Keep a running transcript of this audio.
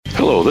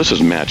Hello, this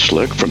is Matt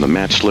Slick from the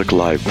Matt Slick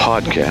Live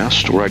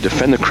podcast, where I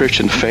defend the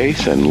Christian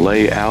faith and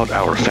lay out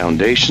our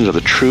foundations of the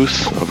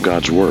truth of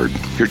God's Word.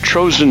 Your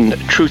chosen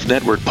Truth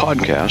Network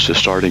podcast is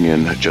starting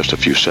in just a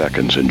few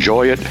seconds.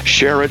 Enjoy it,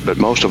 share it, but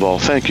most of all,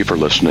 thank you for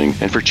listening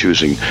and for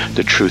choosing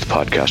the Truth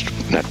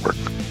Podcast Network.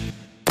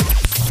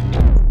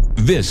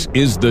 This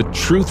is the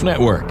Truth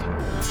Network.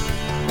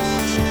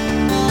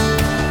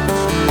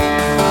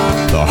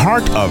 The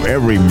heart of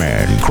every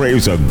man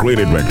craves a great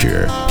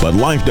adventure, but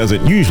life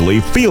doesn't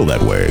usually feel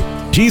that way.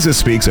 Jesus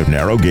speaks of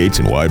narrow gates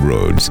and wide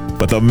roads,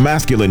 but the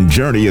masculine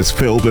journey is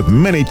filled with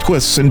many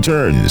twists and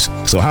turns.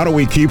 So how do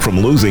we keep from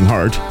losing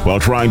heart while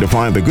trying to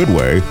find the good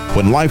way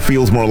when life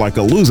feels more like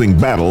a losing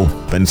battle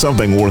than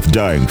something worth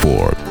dying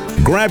for?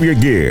 Grab your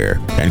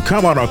gear and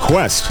come on a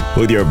quest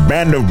with your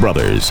band of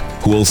brothers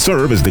who will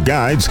serve as the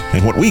guides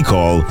in what we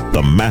call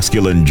the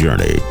masculine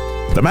journey.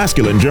 The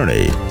masculine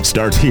journey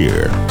starts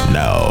here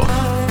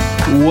now.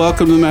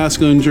 Welcome to the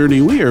Masculine Journey.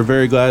 We are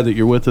very glad that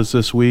you're with us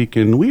this week,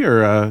 and we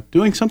are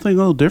doing something a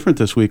little different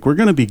this week. We're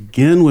going to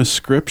begin with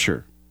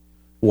Scripture.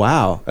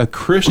 Wow, a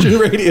Christian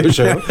radio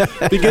show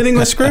beginning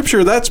with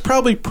Scripture. That's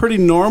probably pretty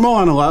normal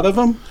on a lot of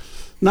them.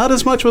 Not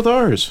as much with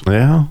ours.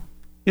 Yeah.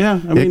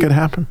 Yeah, I mean, it could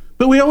happen.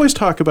 But we always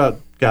talk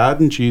about God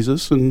and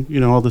Jesus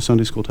and, all the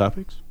Sunday school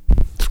topics.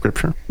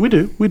 Scripture. We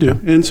do. Yeah.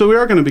 And so we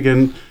are going to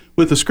begin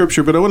with the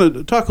Scripture, but I want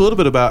to talk a little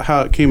bit about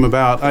how it came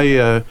about.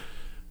 I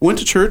went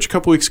to church a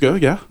couple weeks ago.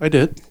 Yeah, I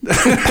did.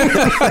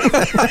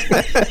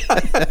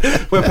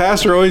 My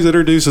pastor always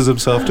introduces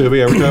himself to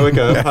me every time we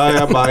go. Hi,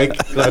 I'm Mike.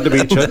 Glad to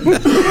meet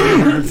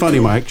you. Funny,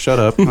 Mike. Shut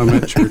up. I'm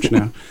at church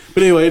now.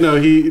 But anyway, no,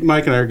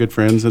 Mike and I are good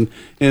friends, and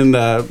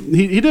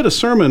he did a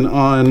sermon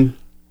on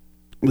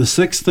the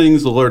 6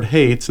 things the Lord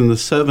hates and the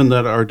 7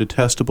 that are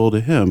detestable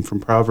to him,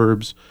 from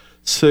Proverbs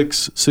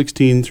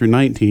 6:16 through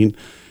 19.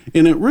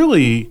 And it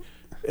really,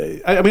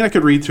 I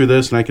could read through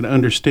this and I could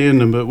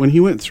understand them, but when he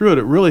went through it,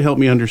 it really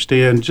helped me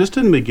understand. Just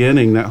in the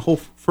beginning, that whole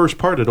first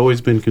part had always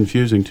been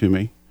confusing to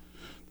me.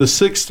 The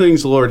 6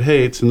 things the Lord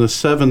hates and the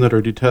 7 that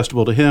are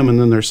detestable to him,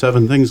 and then there's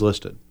 7 things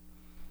listed.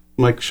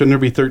 I'm like, shouldn't there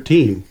be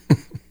 13?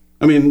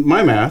 I mean,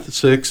 my math,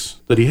 6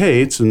 that he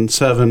hates and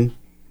 7,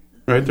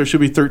 right? There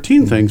should be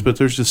 13 things, but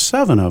there's just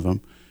 7 of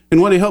them.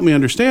 And what he helped me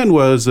understand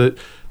was that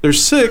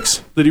there's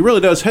 6 that he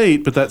really does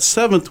hate, but that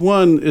 7th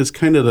one is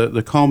kind of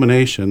the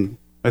culmination.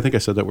 I think I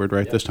said that word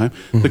right this time.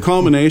 The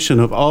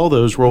culmination of all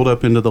those rolled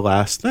up into the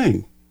last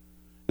thing.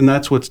 And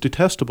that's what's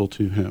detestable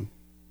to him.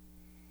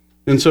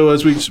 And so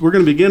as we're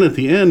going to begin at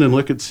the end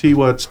and see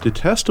what's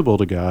detestable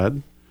to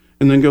God,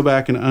 and then go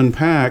back and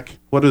unpack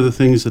what are the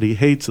things that he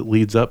hates that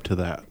leads up to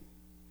that.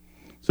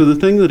 So the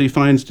thing that he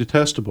finds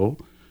detestable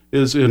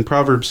is in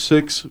Proverbs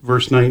 6,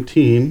 verse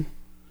 19,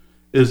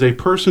 is a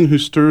person who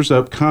stirs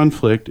up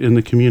conflict in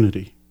the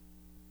community.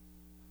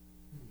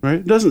 Right?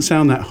 It doesn't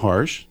sound that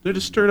harsh. They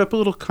just stirred up a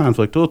little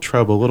conflict, a little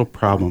trouble, a little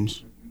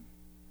problems.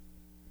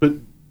 But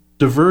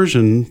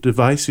diversion,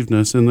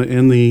 divisiveness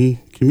in the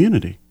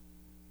community.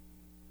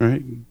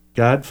 Right?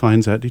 God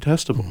finds that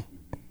detestable.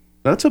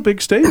 That's a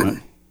big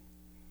statement.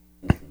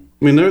 I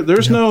mean,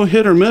 there's no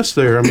hit or miss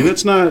there. I mean,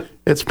 it's not.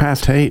 It's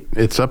past hate.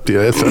 It's up the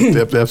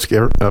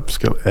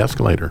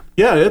escalator.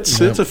 Yeah, it's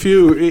a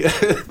few.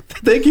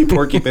 Thank you,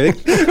 Porky Pig.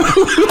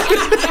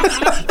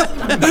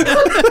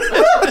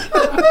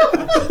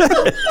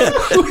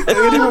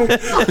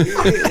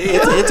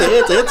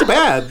 It's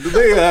bad.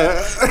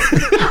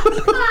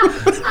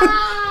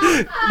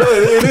 No,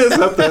 it is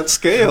up that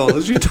scale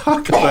as you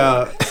talk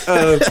about.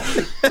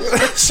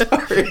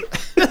 Sorry.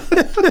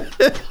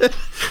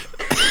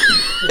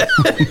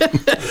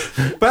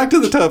 Back to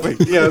the topic.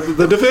 Yeah,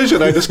 the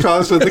division I just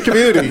caused in the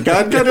community.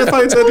 God kind of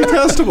finds that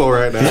detestable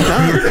right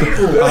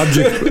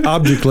now.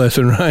 Object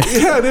lesson, right?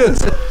 Yeah, it is.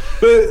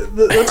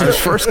 But Our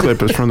first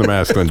clip is from the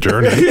Masculine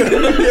Journey.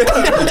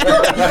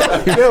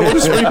 Yeah, we'll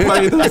just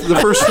replay the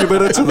first few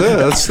minutes of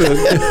this.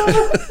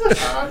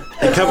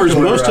 It covers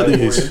most of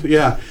these.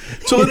 Yeah.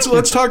 So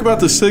let's talk about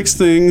the 6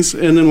 things,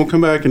 and then we'll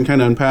come back and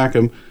kind of unpack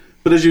them.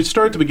 But as you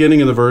start at the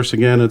beginning of the verse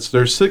again,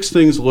 there's 6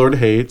 things the Lord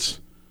hates,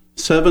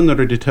 7 that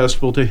are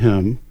detestable to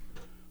him: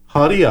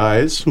 haughty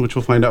eyes, which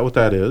we'll find out what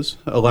that is,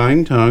 a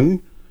lying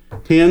tongue,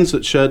 hands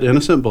that shed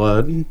innocent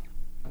blood,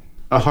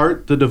 a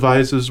heart that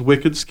devises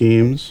wicked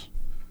schemes,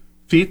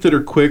 feet that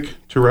are quick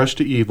to rush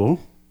to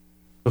evil,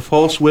 a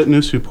false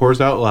witness who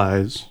pours out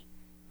lies,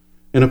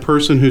 and a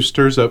person who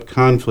stirs up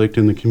conflict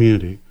in the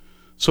community.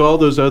 So all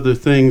those other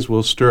things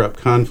will stir up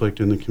conflict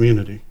in the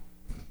community,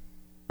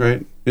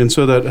 right? And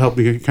so that helped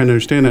me kind of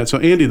understand that. So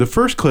Andy, the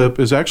first clip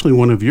is actually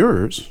one of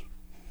yours.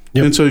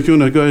 Yep. And so if you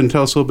want to go ahead and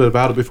tell us a little bit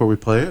about it before we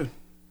play it.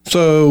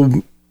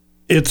 So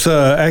it's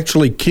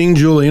actually King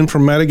Julian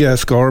from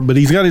Madagascar, but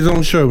he's got his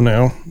own show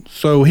now.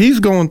 So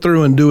he's going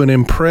through and doing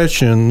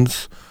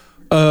impressions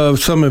of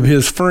some of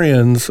his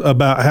friends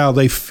about how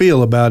they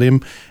feel about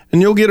him.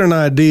 And you'll get an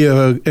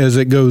idea as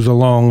it goes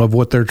along of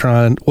what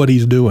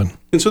he's doing.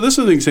 And so this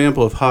is an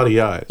example of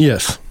haughty eyes.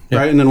 Yes.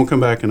 Right? And then we'll come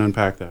back and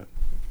unpack that.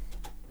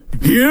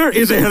 Here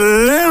is a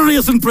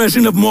hilarious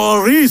impression of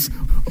Maurice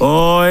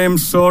Oh, I'm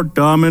so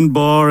dumb and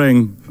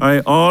boring. I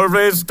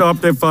always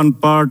stop the fun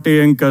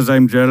partying because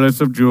I'm jealous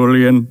of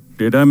Julian.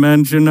 Did I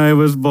mention I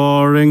was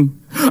boring?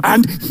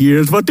 And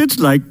here's what it's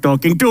like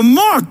talking to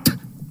Mort.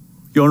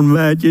 Your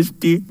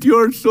Majesty,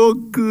 you're so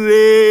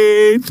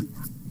great.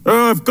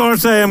 Oh, of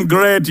course I am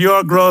great.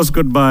 You're gross.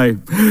 Goodbye.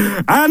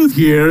 And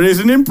here is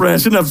an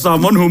impression of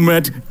someone who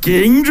met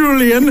King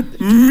Julian,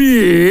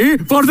 me,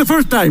 for the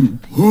first time.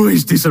 Who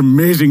is this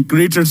amazing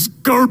creature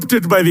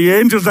sculpted by the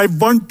angels? I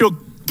want to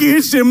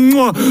kiss him.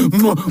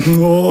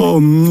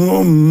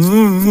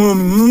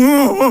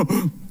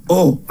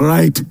 Oh,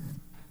 right.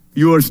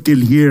 You are still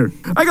here.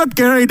 I got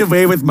carried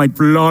away with my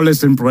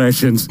flawless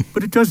impressions,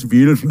 but it just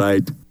feels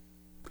right.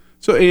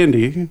 So,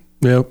 Andy,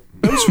 Yep.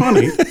 that was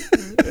funny.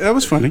 That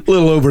was funny. A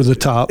little over the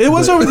top. It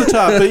was over the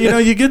top, but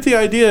you get the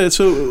idea.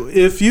 So,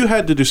 if you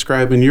had to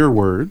describe in your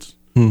words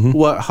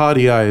what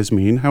haughty eyes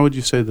mean, how would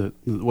you say that?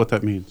 What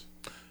that means?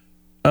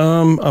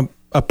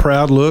 A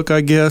proud look,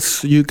 I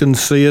guess you can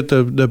see it.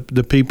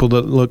 The people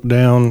that look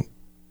down,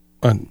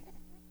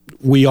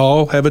 we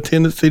all have a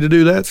tendency to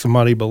do that.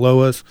 Somebody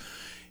below us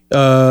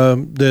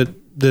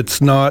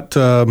that's not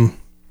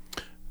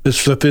as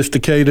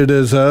sophisticated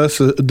as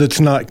us, that's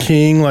not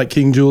king like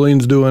King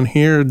Julian's doing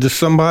here. Just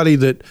somebody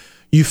that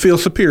you feel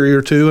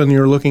superior to and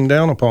you're looking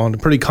down upon.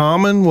 Pretty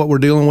common, what we're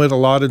dealing with a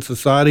lot in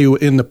society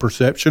in the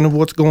perception of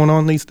what's going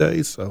on these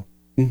days. So,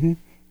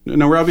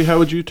 Now, Robbie, how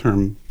would you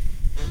term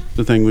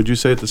the thing? Would you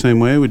say it the same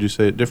way? Would you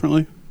say it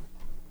differently?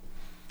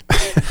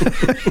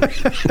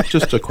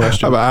 Just a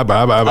question. You want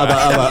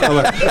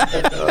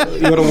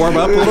to warm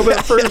up a little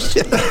bit first?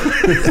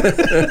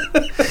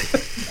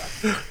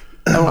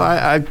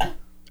 I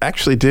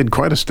actually did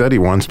quite a study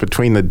once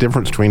between the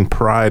difference between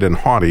pride and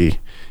haughty.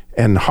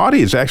 And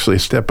haughty is actually a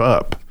step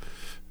up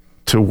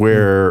to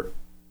where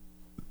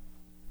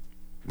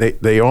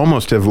they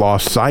almost have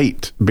lost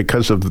sight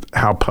because of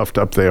how puffed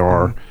up they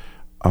are,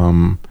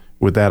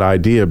 with that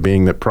idea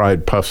being that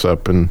pride puffs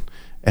up.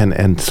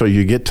 And so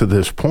you get to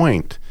this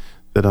point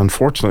that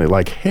unfortunately,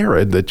 like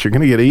Herod, that you're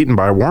going to get eaten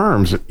by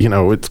worms.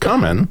 It's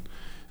coming.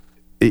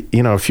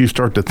 If you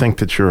start to think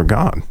that you're a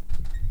god.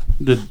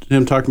 Did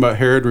him talking about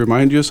Herod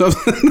remind you of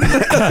something?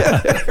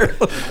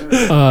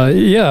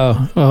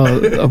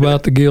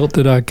 About the guilt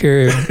that I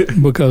carry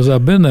because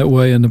I've been that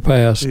way in the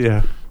past.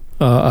 Yeah.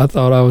 I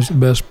thought I was the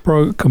best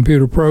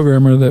computer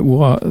programmer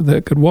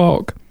that could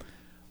walk.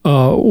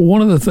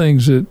 One of the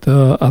things that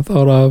I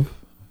thought of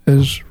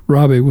as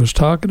Robbie was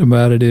talking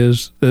about it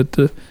is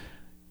that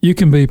you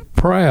can be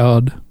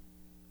proud,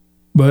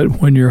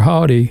 but when you're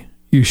haughty,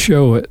 you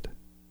show it.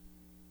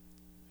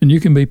 And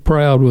you can be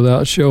proud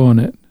without showing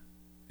it.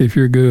 If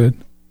you're good.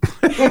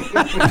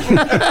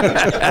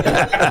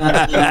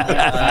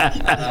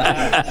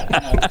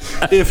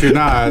 If you're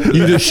not,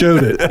 you just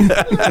showed it.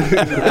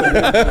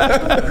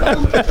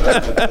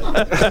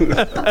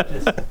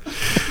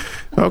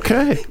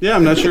 Okay. Yeah,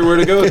 I'm not sure where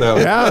to go with that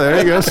one. Yeah, there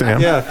you go, Sam.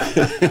 Yeah.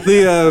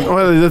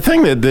 The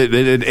thing that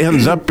it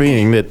ends up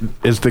being that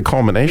is the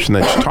culmination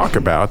that you talk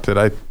about that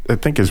I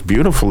think is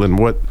beautiful in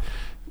what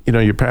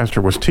your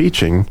pastor was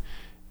teaching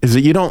is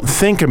that you don't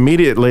think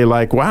immediately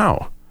like,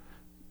 wow,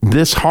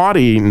 this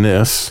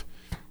haughtiness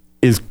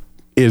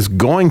is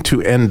going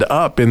to end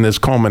up in this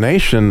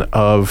culmination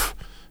of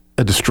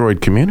a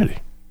destroyed community.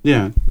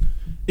 Yeah.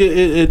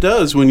 It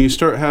does when you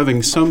start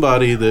having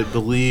somebody that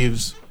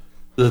believes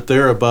that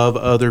they're above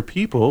other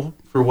people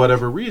for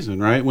whatever reason,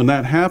 right? When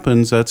that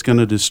happens, that's going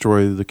to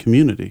destroy the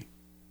community.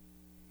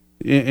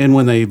 And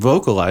when they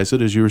vocalize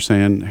it, as you were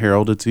saying,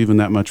 Harold, it's even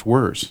that much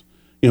worse.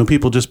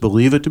 People just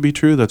believe it to be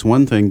true. That's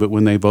one thing. But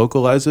when they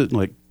vocalize it,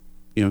 like,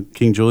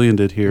 King Julian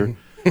did here,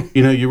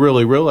 you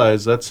really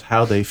realize that's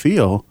how they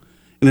feel,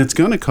 and it's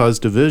going to cause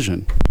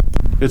division.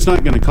 It's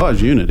not going to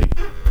cause unity.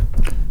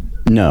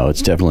 No,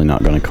 it's definitely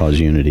not going to cause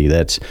unity.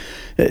 That's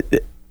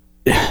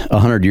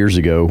 100 years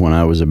ago when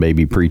I was a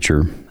baby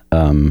preacher.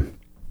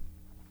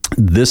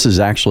 This is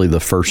actually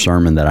the first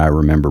sermon that I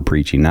remember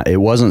preaching. Now, it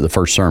wasn't the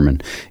first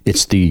sermon.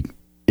 It's the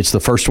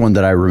first one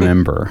that I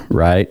remember,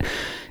 right?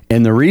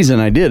 And the reason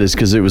I did is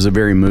because it was a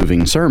very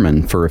moving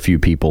sermon for a few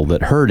people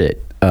that heard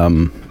it.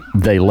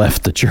 They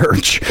left the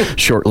church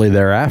shortly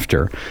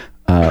thereafter.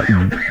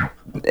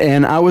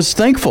 And I was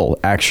thankful,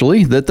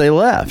 actually, that they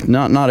left.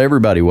 Not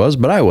everybody was,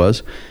 but I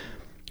was,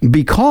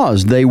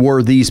 because they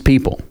were these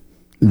people.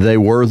 They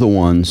were the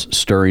ones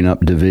stirring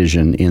up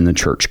division in the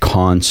church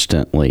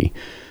constantly,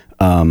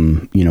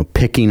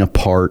 picking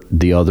apart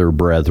the other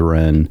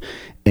brethren.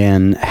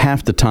 And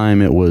half the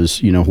time it was,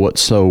 what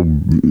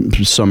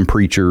some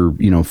preacher,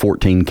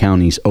 14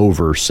 counties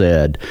over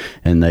said,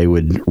 and they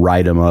would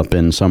write them up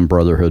in some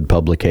brotherhood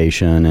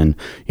publication. And,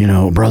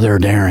 Brother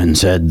Darren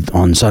said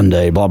on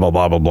Sunday, blah, blah,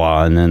 blah, blah,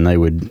 blah. And then they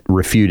would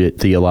refute it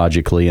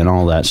theologically and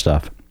all that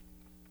stuff.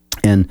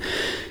 And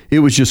it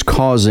was just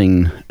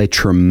causing a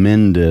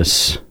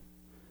tremendous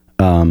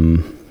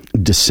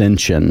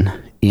dissension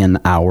in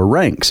our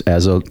ranks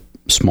as a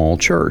small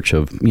church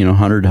of,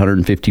 100,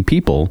 150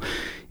 people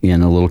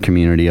in a little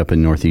community up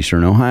in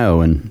northeastern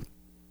Ohio. And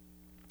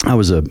I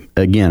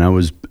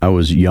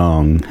was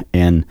young,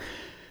 and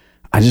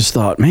I just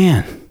thought,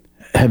 man,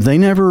 have they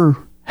never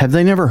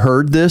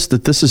heard this,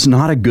 that this is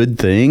not a good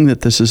thing,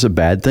 that this is a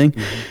bad thing?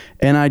 Mm-hmm.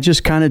 And I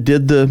just kind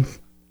of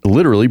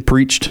literally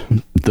preached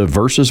the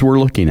verses we're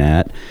looking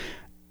at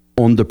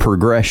on the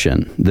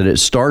progression, that it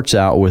starts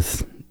out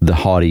with the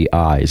haughty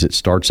eyes. It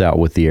starts out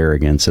with the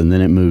arrogance, and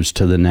then it moves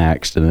to the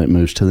next, and it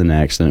moves to the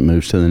next, and it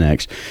moves to the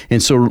next.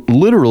 And so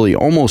literally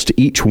almost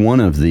each one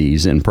of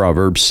these in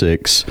Proverbs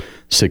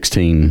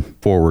 6:16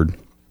 forward,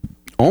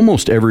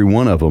 almost every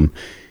one of them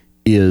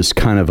is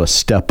kind of a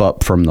step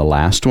up from the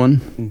last one.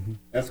 Mm-hmm.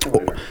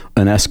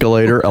 An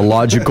escalator, a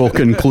logical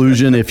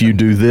conclusion. If you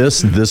do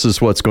this, this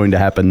is what's going to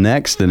happen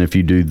next. And if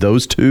you do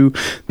those two,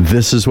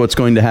 this is what's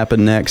going to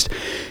happen next.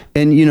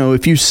 And,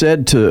 if you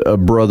said to a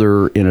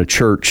brother in a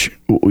church,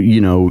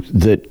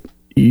 that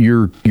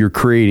you're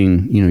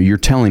creating, you're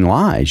telling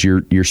lies,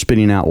 you're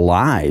spitting out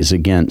lies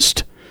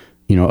against,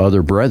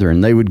 other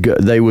brethren, they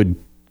would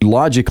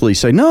logically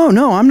say,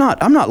 no, I'm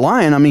not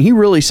lying. I mean, he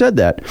really said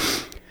that.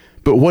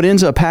 But what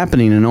ends up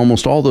happening in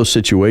almost all those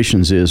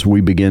situations is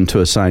we begin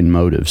to assign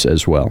motives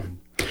as well.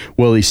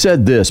 Well, he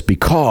said this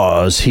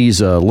because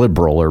he's a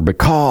liberal, or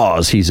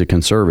because he's a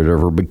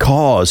conservative, or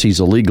because he's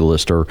a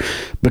legalist, or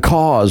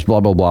because blah,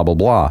 blah, blah, blah,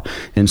 blah.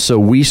 And so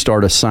we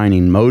start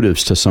assigning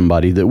motives to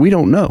somebody that we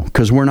don't know,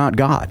 because we're not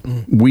God.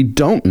 We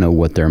don't know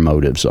what their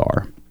motives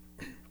are.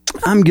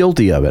 I'm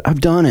guilty of it. I've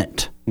done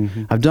it.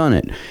 Mm-hmm. I've done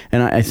it.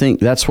 And I think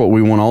that's what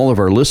we want all of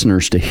our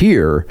listeners to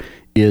hear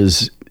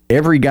is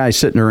every guy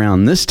sitting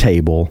around this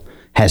table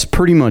has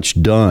pretty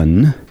much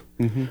done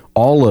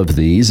all of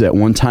these at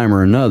one time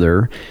or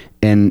another,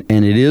 and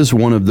it is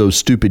one of those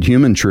stupid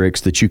human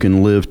tricks that you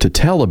can live to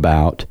tell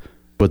about,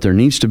 but there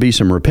needs to be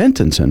some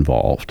repentance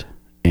involved,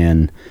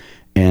 and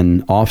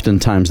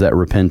oftentimes that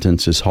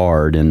repentance is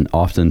hard, and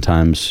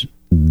oftentimes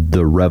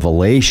the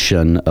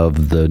revelation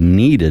of the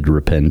needed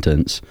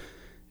repentance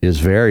is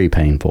very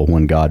painful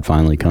when God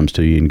finally comes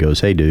to you and goes,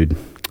 hey dude,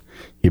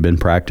 you've been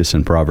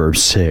practicing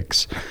Proverbs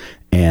 6,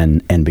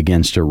 and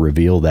begins to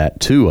reveal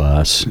that to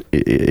us.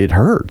 It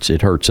hurts.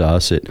 It hurts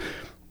us. It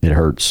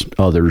hurts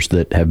others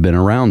that have been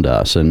around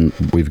us. And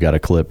we've got a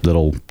clip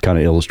that'll kind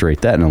of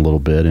illustrate that in a little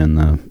bit in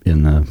the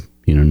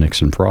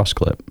Nixon Frost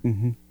clip.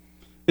 Mm-hmm.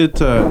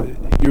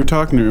 You were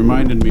talking, it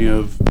reminded me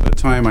of a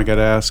time I got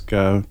asked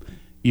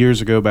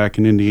years ago back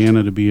in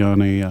Indiana to be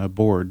on a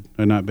board.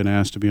 I'd not been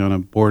asked to be on a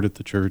board at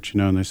the church,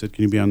 and they said,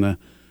 can you be on the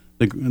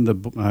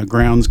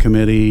grounds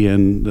committee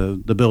and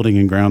the building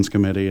and grounds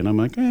committee? And I'm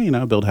like, hey,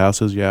 build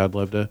houses. Yeah, I'd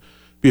love to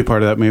be a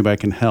part of that. Maybe I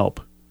can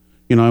help.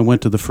 I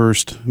went to the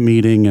first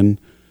meeting,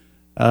 and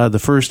the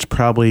first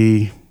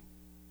probably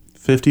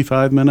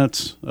 55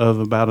 minutes of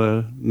about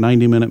a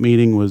 90-minute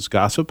meeting was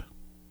gossip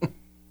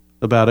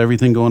about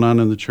everything going on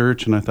in the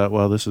church. And I thought,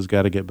 well, this has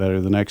got to get better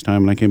the next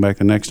time. And I came back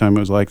the next time, it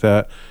was like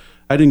that.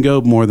 I didn't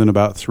go more than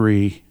about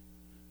 3.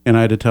 And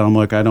I had to tell them,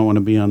 look, I don't want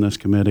to be on this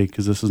committee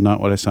because this is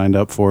not what I signed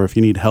up for. If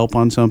you need help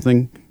on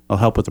something, I'll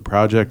help with the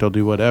project. I'll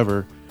do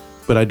whatever.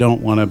 But I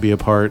don't want to be a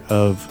part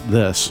of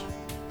this,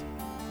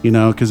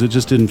 because it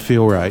just didn't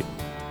feel right.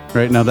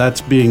 Right now,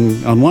 that's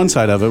being on one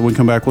side of it. When we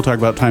come back, we'll talk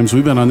about times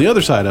we've been on the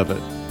other side of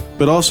it.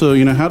 But also,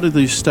 how did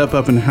they step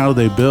up and how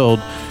they build?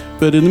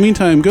 But in the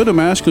meantime, go to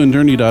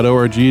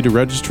masculinejourney.org to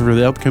register for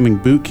the upcoming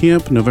boot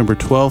camp, November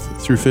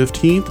 12th through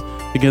 15th.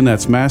 Again,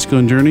 that's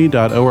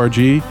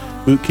masculinejourney.org.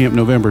 Boot camp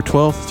November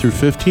 12th through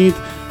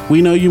 15th.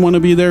 We know you want to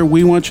be there.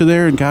 We want you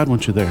there, and God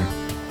wants you there.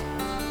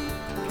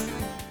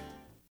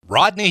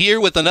 Rodney here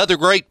with another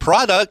great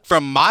product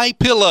from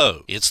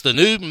MyPillow. It's the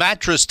new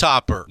mattress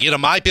topper. Get a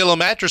MyPillow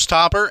mattress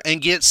topper and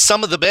get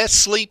some of the best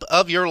sleep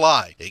of your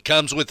life. It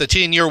comes with a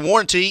 10-year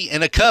warranty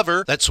and a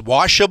cover that's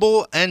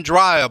washable and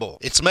dryable.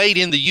 It's made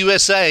in the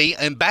USA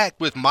and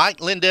backed with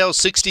Mike Lindell's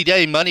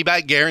 60-day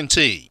money-back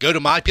guarantee. Go to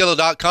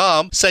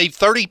MyPillow.com, save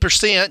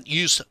 30%,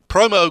 use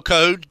promo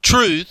code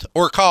TRUTH,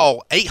 or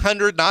call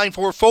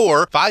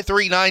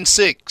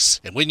 800-944-5396.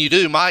 And when you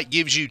do, Mike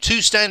gives you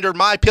 2 standard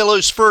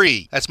MyPillows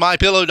free. That's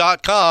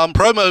MyPillow.com,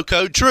 promo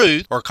code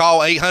TRUTH, or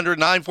call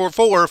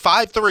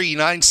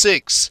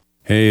 800-944-5396.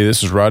 Hey,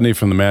 this is Rodney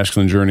from the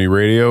Masculine Journey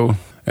Radio.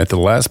 At the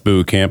last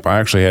boot camp, I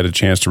actually had a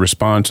chance to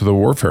respond to the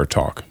warfare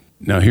talk.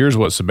 Now, here's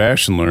what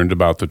Sebastian learned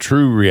about the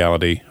true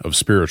reality of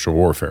spiritual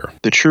warfare.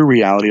 The true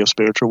reality of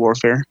spiritual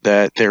warfare,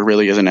 that there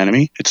really is an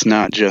enemy. It's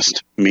not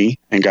just me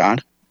and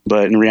God,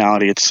 but in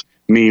reality, it's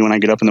me when I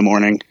get up in the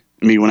morning,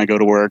 me when I go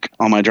to work,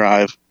 on my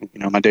drive,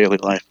 my daily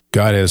life.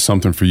 God has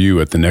something for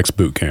you at the next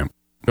boot camp.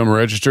 Come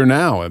register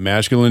now at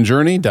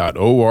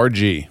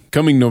masculinejourney.org.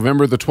 Coming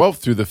November the 12th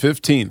through the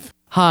 15th.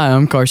 Hi,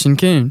 I'm Carson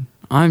Kuhn.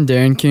 I'm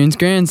Darren Kuhn's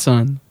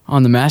grandson.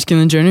 on the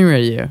Masculine Journey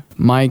Radio.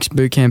 Mike's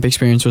boot camp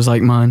experience was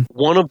like mine.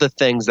 One of the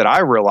things that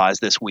I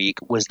realized this week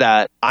was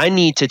that I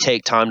need to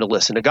take time to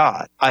listen to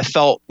God. I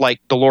felt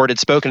like the Lord had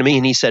spoken to me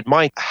and he said,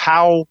 Mike,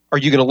 how are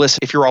you going to listen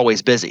if you're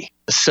always busy?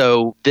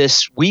 So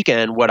this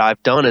weekend, what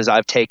I've done is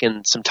I've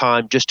taken some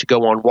time just to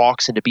go on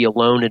walks and to be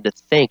alone and to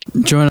think.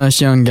 Join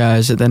us young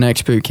guys at the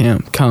next boot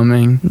camp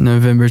coming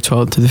November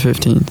 12th to the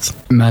 15th.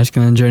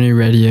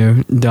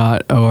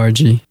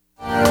 MasculineJourneyRadio.org.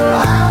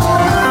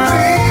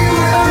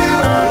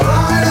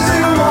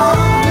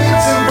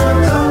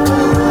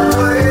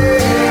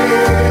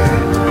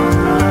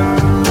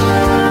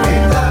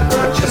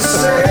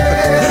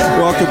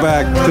 Welcome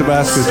back to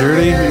Basket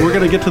Journey. We're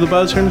going to get to the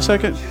buzz here in a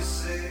second.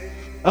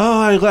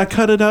 Oh, I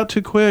cut it out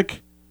too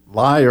quick.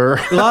 Liar.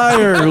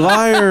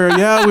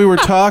 Yeah, we were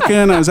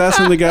talking. I was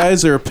asking the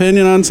guys their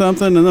opinion on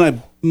something, and then I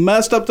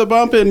messed up the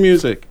bump-in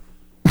music.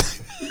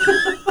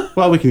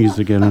 Well, we can use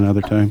it again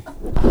another time.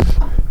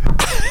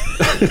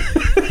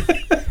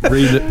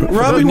 Read it.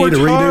 Robbie worked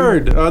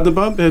hard on the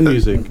bump-in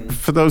music.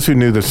 For those who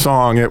knew the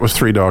song, it was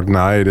Three Dog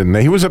Night, and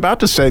he was about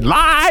to say,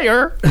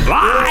 liar.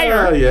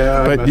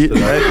 Yeah, but,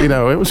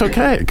 it was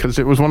okay, because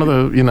it was one of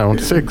the,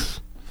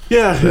 6.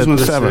 Yeah, it was one of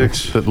the seven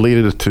 6. that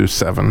leaded us to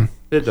 7.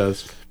 It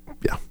does.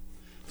 Yeah.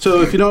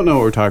 So if you don't know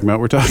what we're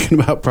talking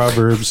about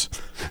Proverbs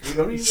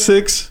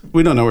 6.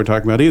 We don't know what we're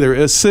talking about either.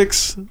 It's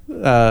 6,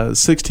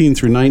 16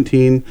 through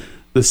 19.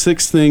 The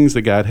 6 things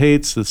that God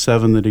hates, the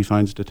 7 that he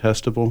finds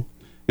detestable.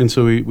 And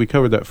so we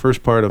covered that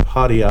first part of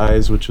haughty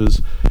eyes, which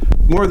is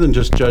more than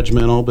just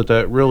judgmental, but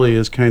that really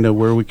is kind of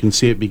where we can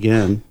see it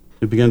begin.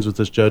 It begins with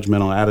this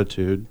judgmental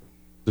attitude,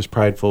 this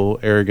prideful,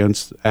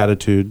 arrogance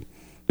attitude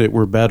that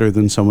we're better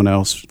than someone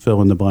else,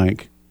 fill in the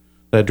blank.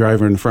 That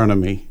driver in front of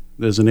me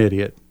is an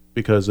idiot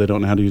because they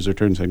don't know how to use their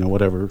turn signal,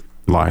 whatever.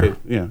 Liar.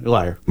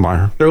 Liar.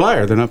 They're a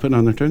liar. They're not putting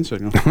on their turn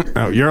signal.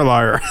 Oh, you're a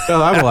liar.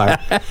 Oh, I'm a liar.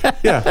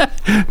 Yeah.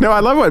 No, I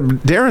love what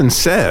Darren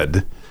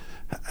said.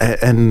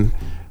 And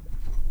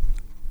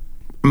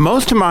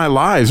most of my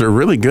lies are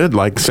really good,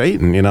 like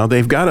Satan.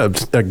 They've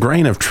got a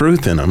grain of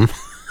truth in them.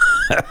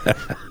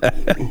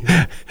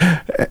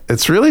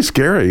 It's really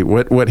scary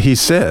what he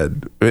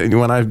said.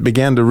 When I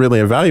began to really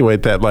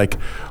evaluate that, like,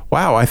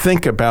 wow, I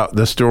think about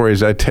the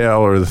stories I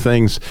tell or the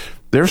things,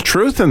 there's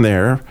truth in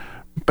there,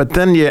 but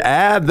then you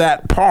add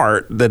that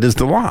part that is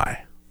the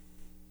lie.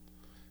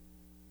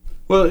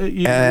 Well,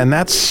 and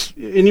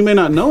you may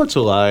not know it's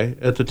a lie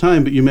at the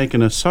time, but you make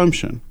an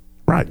assumption.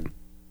 Right.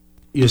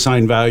 You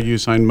assign value, you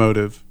assign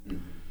motive.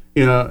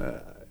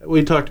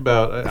 We talked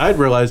about, I'd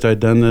realized I'd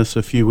done this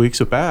a few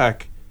weeks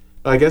back.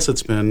 I guess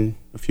it's been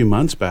a few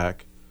months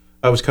back.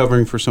 I was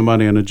covering for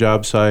somebody on a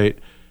job site,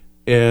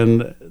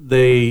 and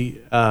they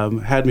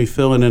had me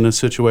filling in a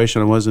situation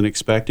I wasn't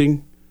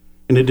expecting,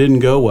 and it didn't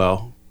go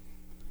well.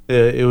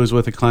 It was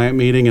with a client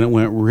meeting, and it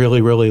went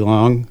really, really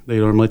long. They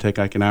normally take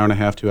like an hour and a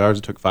half, 2 hours.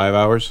 It took 5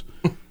 hours.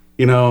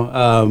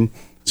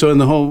 So in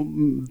the whole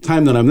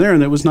time that I'm there,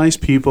 and it was nice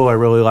people, I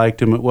really liked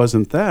them. It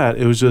wasn't that.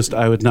 It was just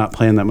I would not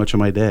plan that much of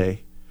my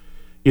day.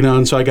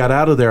 And so I got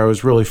out of there. I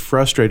was really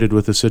frustrated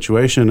with the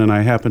situation, and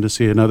I happened to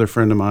see another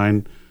friend of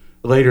mine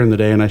later in the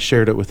day, and I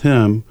shared it with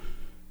him,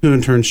 who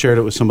in turn shared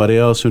it with somebody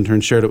else, who in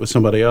turn shared it with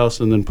somebody else,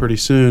 and then pretty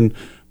soon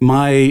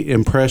my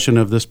impression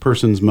of this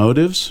person's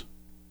motives,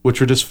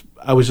 which were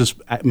I was just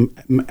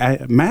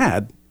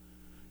mad,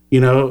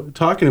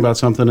 talking about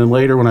something, and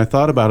later when I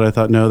thought about it, I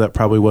thought, no, that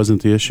probably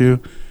wasn't the issue,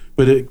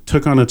 but it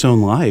took on its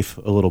own life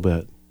a little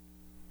bit.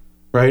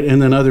 Right.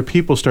 And then other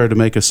people started to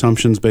make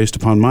assumptions based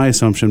upon my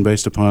assumption,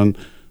 based upon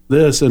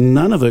this, and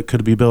none of it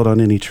could be built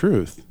on any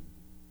truth.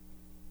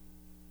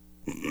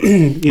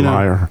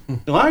 Liar.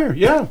 Liar,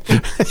 yeah.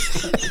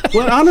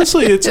 Well,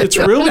 honestly, it's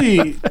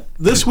really,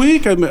 this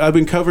week I've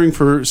been covering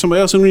for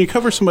somebody else. And when you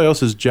cover somebody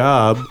else's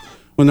job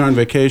when they're on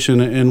vacation,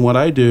 and what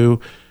I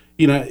do,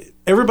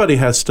 everybody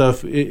has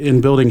stuff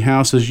in building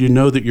houses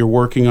that you're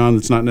working on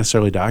that's not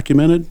necessarily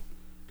documented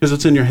because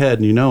it's in your head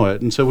and you know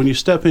it. And so when you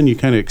step in, you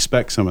kind of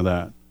expect some of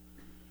that.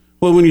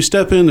 Well, when you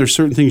step in, there's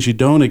certain things you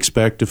don't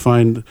expect to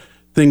find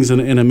things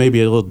in a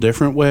maybe a little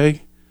different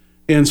way.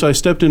 And so I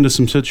stepped into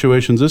some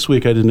situations this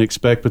week I didn't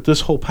expect, but this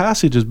whole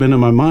passage has been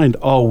in my mind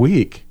all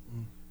week.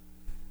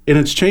 And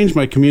it's changed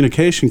my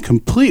communication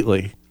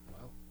completely.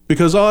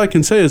 Because all I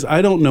can say is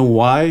I don't know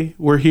why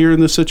we're here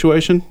in this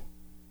situation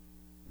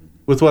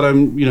with what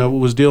I'm,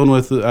 was dealing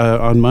with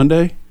on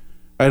Monday.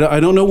 I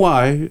don't know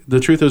why. The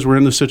truth is we're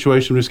in this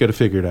situation. We just got to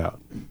figure it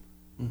out.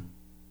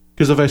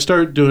 Because if I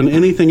start doing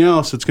anything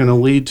else, it's going to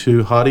lead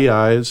to haughty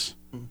eyes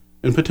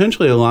and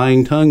potentially a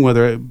lying tongue,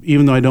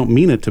 even though I don't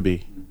mean it to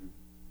be.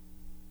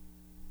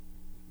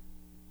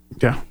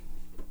 Yeah,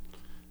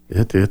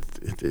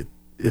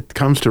 it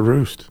comes to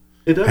roost.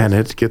 It does, and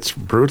it gets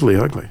brutally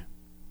ugly.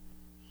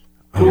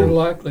 You're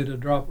likely to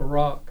drop a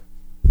rock.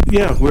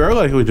 Yeah, we are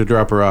likely to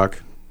drop a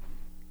rock.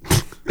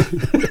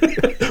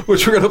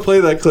 Which we're going to play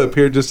that clip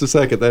here in just a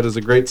second. That is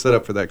a great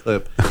setup for that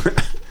clip.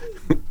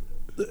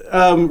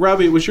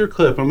 Robbie, it was your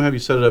clip. I'm going to have you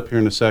set it up here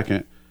in a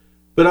second.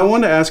 But I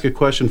want to ask a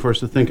question for us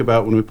to think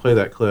about when we play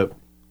that clip.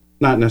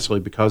 Not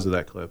necessarily because of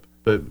that clip,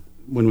 but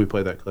when we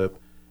play that clip.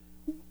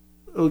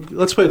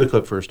 Let's play the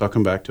clip first. I'll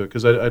come back to it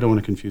because I don't want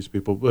to confuse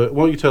people. But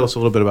why don't you tell us a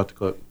little bit about the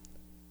clip?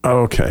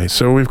 Okay,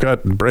 so we've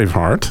got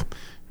Braveheart,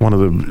 one of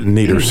the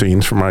neater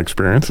scenes from my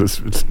experience.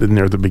 It's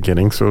near the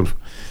beginning. So,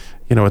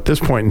 at this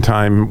point in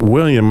time,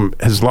 William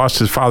has lost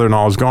his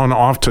father-in-law, has gone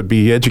off to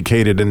be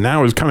educated, and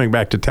now is coming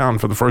back to town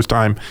for the first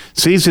time,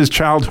 sees his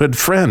childhood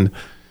friend,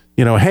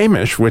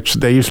 Hamish, which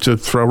they used to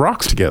throw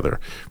rocks together,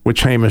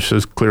 which Hamish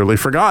has clearly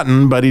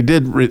forgotten, but he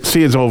did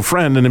see his old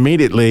friend, and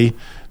immediately,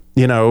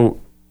 he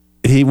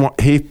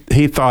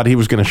thought he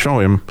was going to show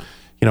him,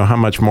 how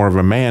much more of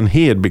a man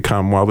he had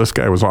become while this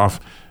guy was off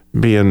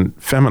being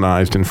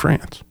feminized in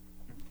France.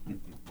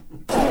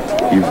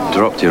 You've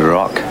dropped your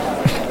rock.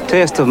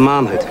 Test of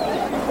manhood.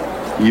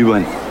 You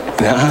win.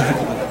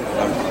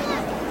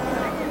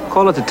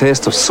 Call it a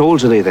test of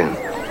soldiery, then.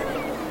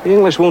 The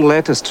English won't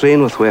let us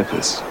train with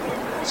weapons,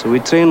 so we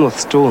train with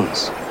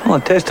stones. Well, a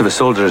test of a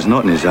soldier is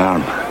not in his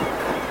arm.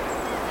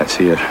 It's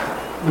here.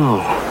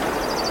 No.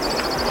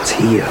 It's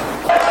here.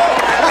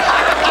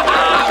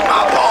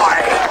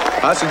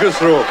 That's a good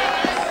throw.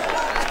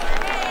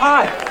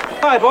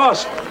 Hi,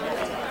 boss.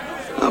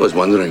 I was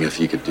wondering if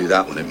you could do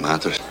that when it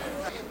matters.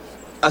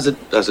 As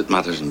it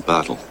matters in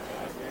battle.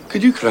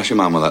 Could you crush a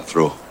man with that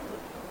throw?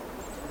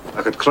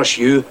 I could crush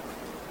you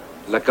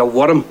like a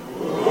worm.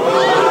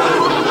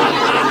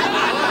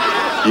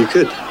 You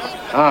could?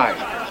 Aye.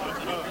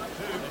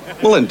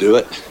 Well, then do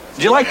it.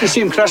 Would you like to see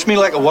him crush me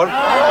like a worm?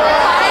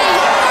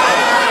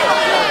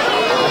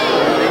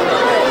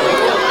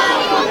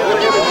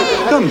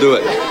 Come do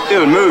it.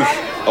 David, move.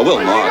 I will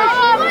not.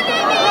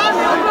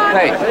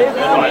 Hey.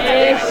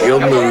 You'll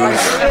move.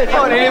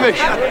 Come on, Hamish.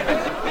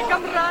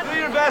 Come around. Do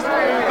your best.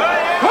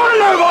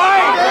 Hello, boy!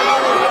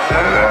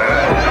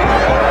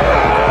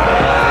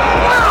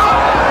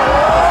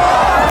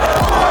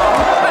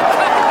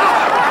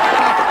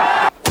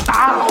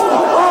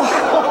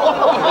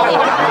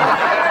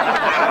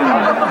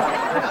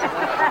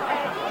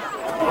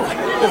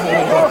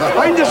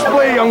 Fine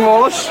display, young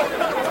Wallace.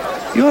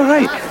 You all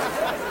right?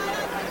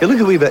 You look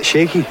a wee bit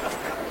shaky.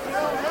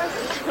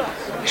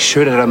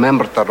 Should have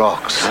remembered the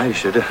rocks. I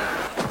should have.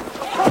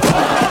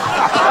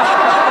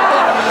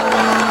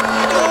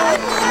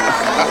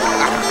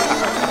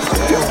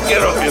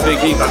 Get up, you big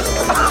heaper.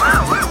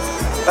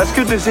 That's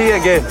good to see you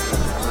again.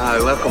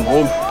 Welcome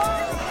home.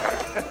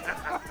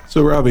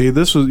 So, Robbie,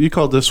 you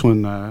called this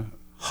one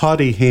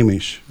Haughty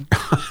Hamish.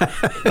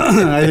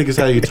 I think is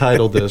how you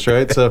titled this,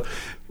 right? So,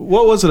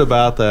 what was it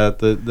about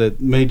that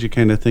made you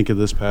kind of think of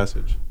this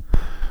passage?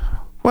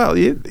 Well,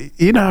 you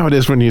know how it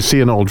is when you see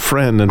an old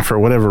friend, and for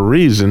whatever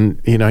reason,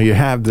 you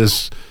have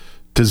this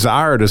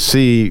desire to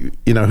see,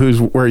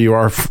 where you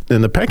are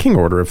in the pecking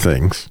order of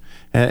things.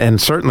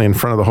 And certainly in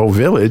front of the whole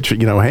village,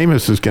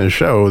 Hamish is going to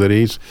show that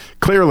he's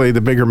clearly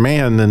the bigger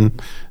man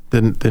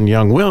than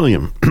young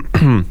William.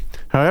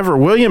 However,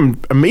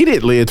 William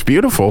immediately, it's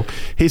beautiful,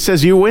 he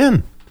says, you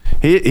win.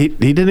 He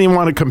didn't even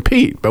want to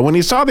compete. But when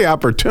he saw the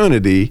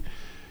opportunity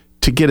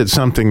to get at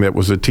something that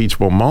was a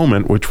teachable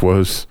moment, which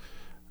was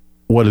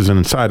what is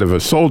inside of a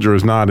soldier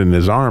is not in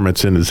his arm,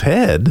 it's in his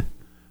head,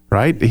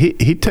 right?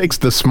 He takes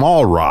the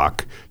small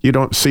rock. You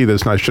don't see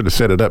this, and I should have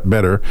set it up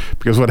better,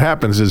 because what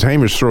happens is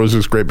Hamish throws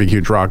this great big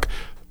huge rock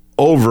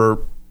over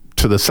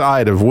to the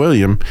side of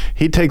William.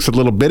 He takes a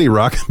little bitty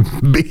rock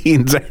and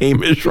beans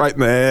Hamish right in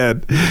the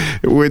head,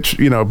 which,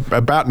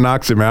 about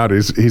knocks him out.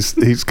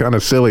 He's kind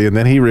of silly. And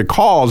then he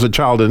recalls a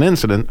childhood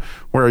incident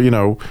where,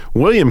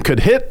 William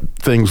could hit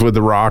things with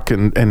the rock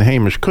and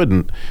Hamish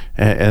couldn't.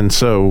 And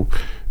so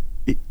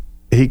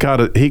he got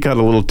a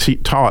little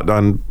taught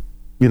on,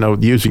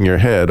 using your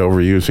head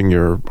over using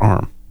your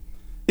arm.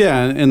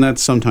 Yeah, and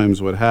that's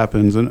sometimes what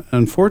happens. And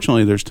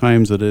unfortunately, there's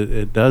times that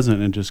it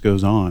doesn't and just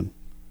goes on.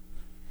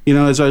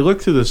 As I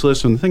look through this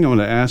list, and the thing I want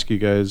to ask you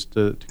guys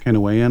to kind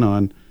of weigh in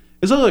on,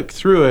 as I look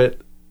through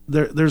it,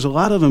 there's a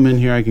lot of them in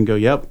here I can go,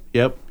 yep,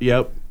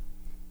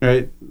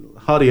 right?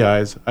 Haughty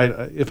eyes.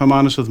 If I'm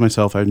honest with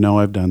myself, I know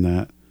I've done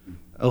that.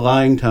 A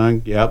lying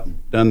tongue, yep,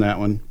 done that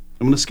one.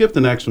 I'm going to skip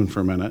the next one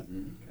for a minute.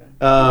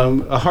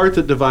 A heart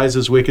that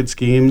devises wicked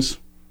schemes.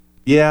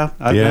 Yeah,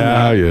 I've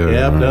done that.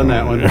 Yep, done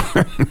that one.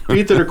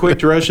 Feet that are quick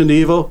to rush into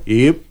evil.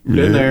 Yep,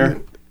 been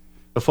there.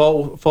 A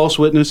false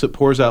witness that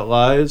pours out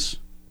lies.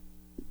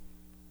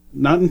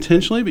 Not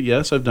intentionally, but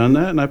yes, I've done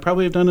that, and I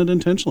probably have done it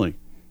intentionally,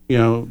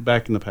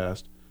 back in the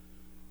past.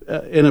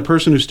 And a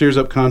person who stirs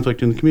up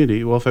conflict in the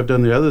community. Well, if I've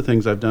done the other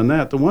things, I've done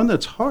that. The one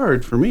that's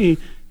hard for me,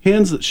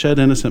 hands that shed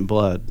innocent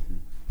blood.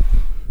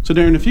 So,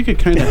 Darren, if you could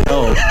kind of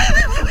help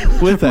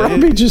with that.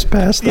 Robbie just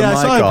passed the mic off. Yeah,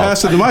 I saw him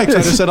pass the mic, so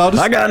I just said,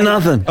 I got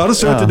nothing. I'll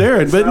just throw it to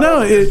Darren. But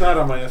no, it's not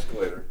on my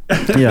escalator.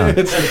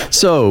 Yeah.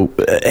 So,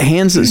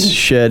 hands that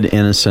shed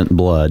innocent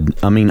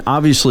blood. I mean,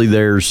 obviously,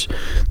 there's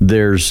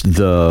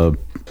the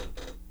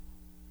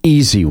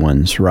easy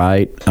ones,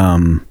 right?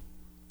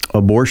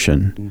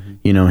 abortion,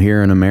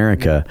 here in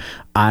America.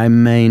 I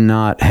may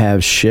not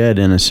have shed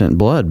innocent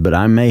blood, but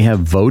I may have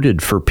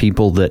voted for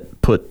people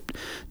that put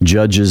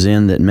judges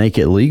in that make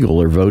it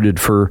legal, or voted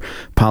for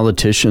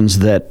politicians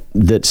that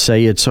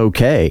say it's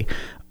okay.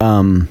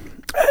 And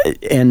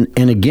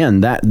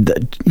again,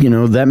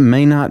 that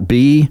may not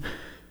be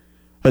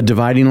a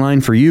dividing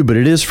line for you, but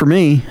it is for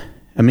me.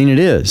 I mean, it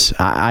is.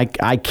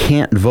 I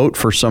can't vote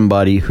for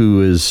somebody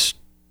who is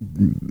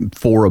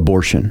for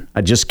abortion.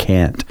 I just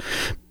can't.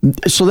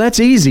 So that's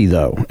easy,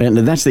 though. And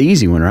that's the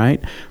easy one,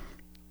 right?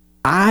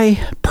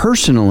 I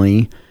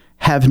personally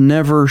have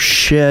never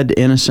shed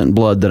innocent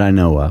blood that I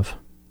know of.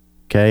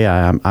 Okay,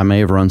 I may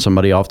have run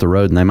somebody off the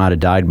road and they might have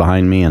died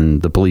behind me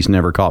and the police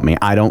never caught me.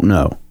 I don't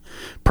know.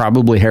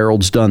 Probably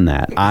Harold's done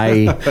that.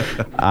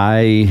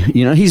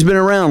 He's been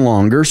around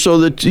longer, so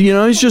that,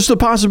 it's just the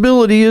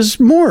possibility is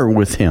more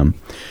with him.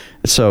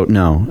 So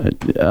no,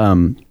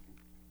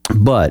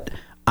 but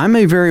I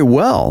may very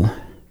well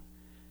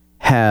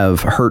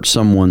have hurt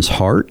someone's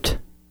heart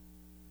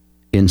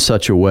in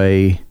such a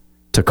way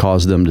to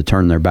cause them to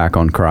turn their back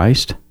on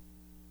Christ.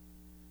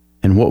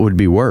 And what would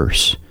be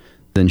worse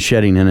than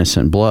shedding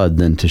innocent blood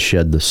than to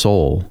shed the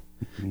soul?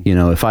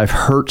 If I've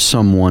hurt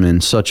someone in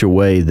such a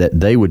way that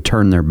they would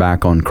turn their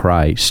back on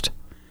Christ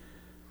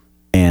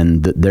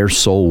and that their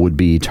soul would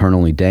be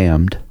eternally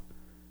damned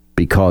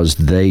because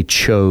they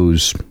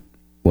chose,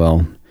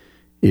 well,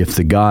 if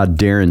the God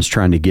Darren's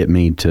trying to get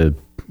me to,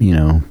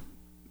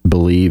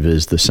 believe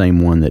is the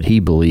same one that he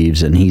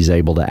believes and he's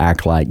able to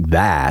act like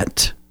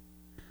that,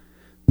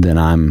 then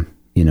I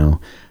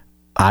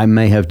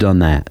may have done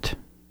that.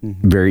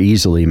 Very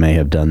easily may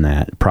have done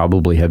that.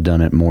 Probably have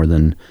done it more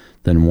than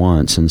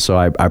once. And so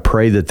I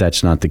pray that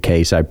that's not the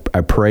case. I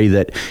pray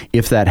that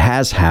if that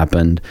has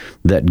happened,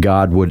 that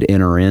God would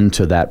enter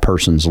into that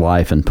person's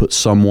life and put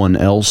someone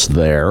else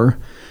there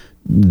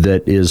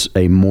that is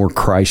a more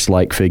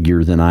Christ-like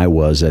figure than I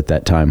was at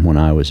that time when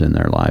I was in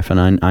their life.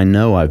 And I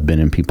know I've been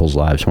in people's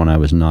lives when I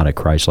was not a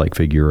Christ-like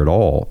figure at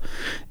all.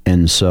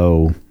 And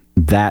so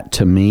that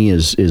to me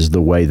is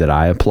the way that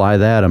I apply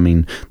that. I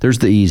mean, there's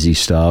the easy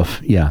stuff.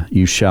 Yeah,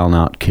 you shall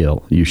not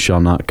kill. You shall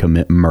not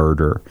commit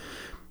murder.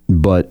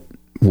 But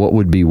what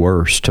would be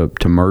worse, to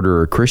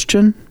murder a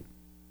Christian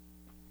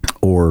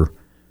or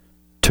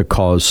to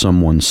cause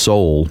someone's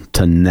soul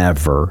to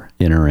never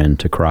enter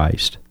into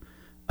Christ?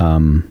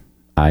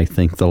 I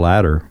think the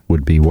latter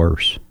would be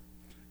worse.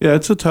 Yeah,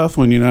 it's a tough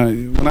one.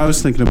 When I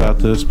was thinking about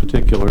this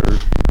particular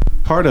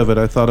part of it,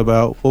 I thought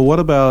about, well, what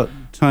about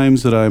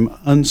times that I'm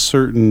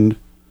uncertain,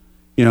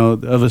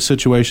 of a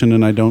situation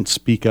and I don't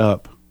speak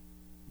up,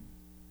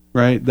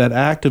 right? That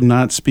act of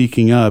not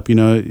speaking up,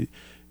 you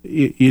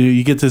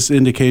get this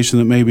indication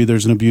that maybe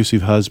there's an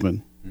abusive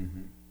husband,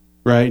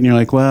 right? And you're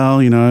like, well,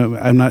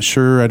 I'm not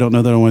sure. I don't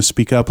know that I want to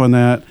speak up on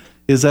that.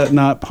 Is that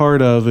not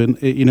part of,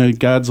 and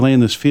God's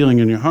laying this feeling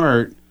in your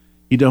heart,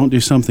 you don't do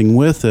something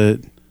with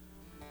it,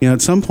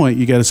 at some point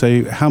you got to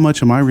say, how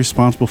much am I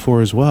responsible for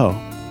as well?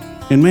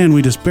 And man,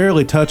 we just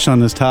barely touched on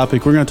this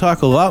topic. We're going to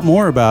talk a lot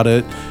more about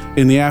it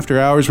in the after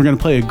hours. We're going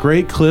to play a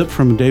great clip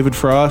from David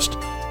Frost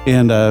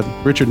and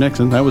Richard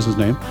Nixon. That was his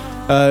name.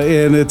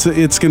 And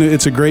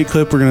it's a great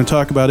clip. We're going to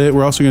talk about it.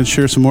 We're also going to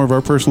share some more of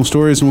our personal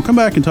stories, and we'll come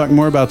back and talk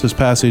more about this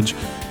passage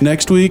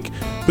next week.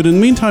 But in the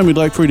meantime, we'd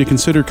like for you to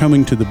consider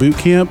coming to the boot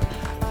camp,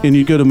 and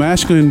you go to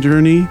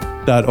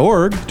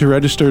masculinejourney.org to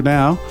register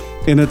now.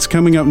 And it's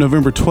coming up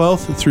November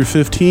 12th through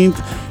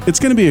 15th. It's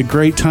going to be a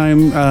great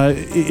time.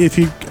 If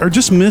you are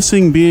just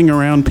missing being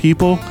around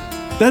people,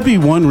 that'd be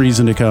one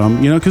reason to come,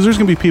 because there's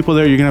going to be people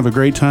there. You're going to have a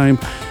great time.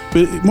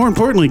 But more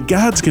importantly,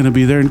 God's going to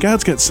be there, and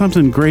God's got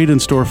something great in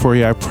store for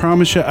you. I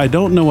promise you. I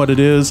don't know what it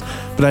is,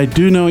 but I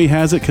do know He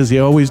has it because He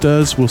always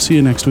does. We'll see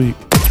you next week.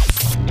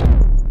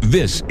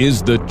 This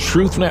is the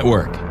Truth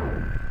Network.